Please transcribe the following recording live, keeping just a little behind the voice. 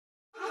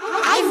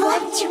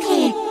Welcome to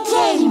the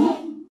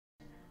game!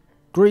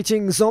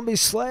 Greetings Zombie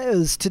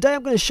Slayers! Today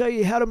I'm going to show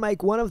you how to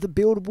make one of the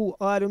buildable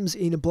items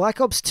in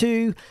Black Ops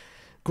 2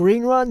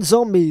 Green Run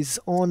Zombies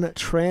on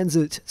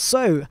TranZit.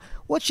 So,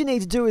 what you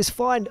need to do is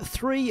find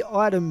 3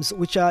 items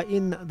which are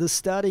in the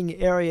starting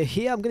area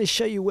here. I'm going to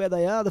show you where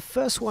they are. The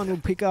first one we'll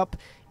pick up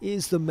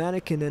is the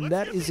mannequin, and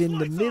that is in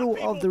the middle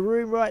of the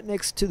room right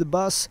next to the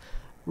bus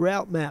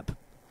route map.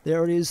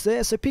 There it is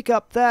there. So pick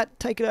up that,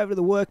 take it over to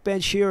the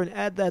workbench here and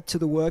add that to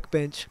the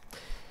workbench.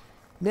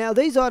 Now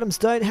these items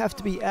don't have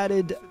to be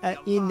added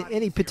in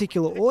any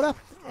particular order,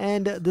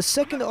 and the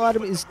second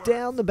item is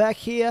down the back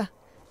here,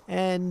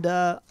 and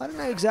I don't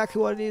know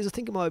exactly what it is. I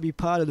think it might be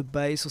part of the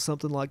base or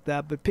something like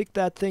that, but pick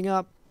that thing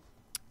up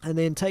and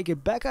then take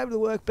it back over to the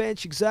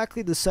workbench.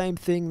 Exactly the same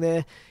thing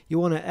there. You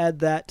want to add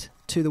that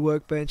to the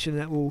workbench, and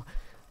that will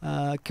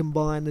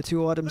combine the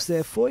 2 items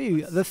there for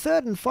you. The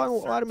third and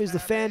final item is the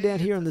fan down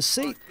here in the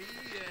seat,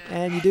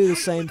 and you do the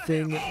same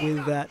thing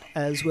with that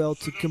as well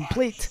to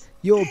complete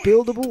your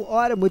buildable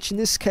item, which in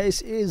this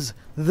case is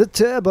the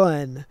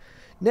turbine.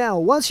 Now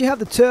once you have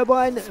the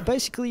turbine,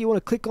 basically you want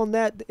to click on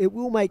that. It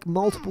will make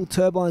multiple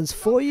turbines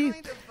for you,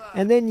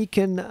 and then you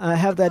can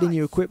have that in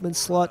your equipment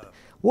slot.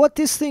 What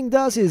this thing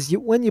does is,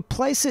 when you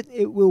place it,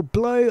 it will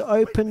blow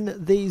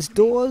open these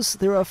doors.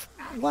 There are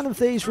one of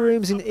these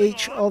rooms in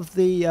each of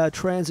the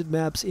TranZit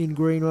maps in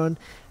Green Run,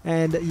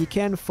 and you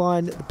can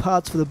find the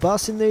parts for the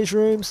bus in these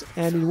rooms,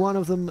 and in one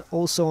of them,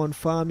 also on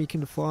farm, you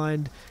can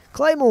find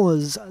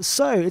claymores.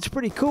 So it's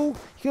pretty cool.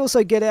 You can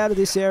also get out of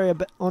this area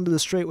onto the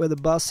street where the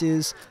bus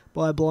is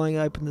by blowing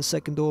open the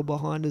second door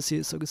behind us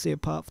here, so we can see a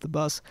part for the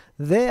bus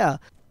there.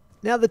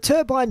 Now the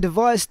turbine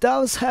device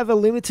does have a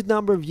limited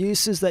number of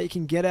uses that you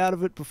can get out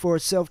of it before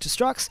it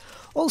self-destructs.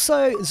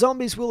 Also,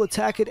 zombies will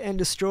attack it and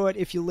destroy it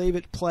if you leave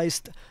it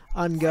placed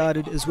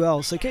unguarded as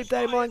well. So keep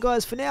that in mind,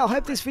 guys. For now, I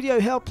hope this video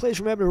helped. Please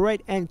remember to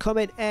rate and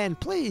comment, and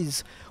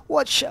please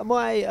watch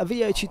my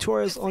video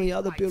tutorials on the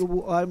other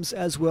buildable items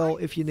as well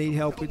if you need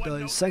help with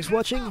those. Thanks for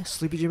watching.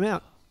 Sleepy Jim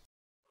out.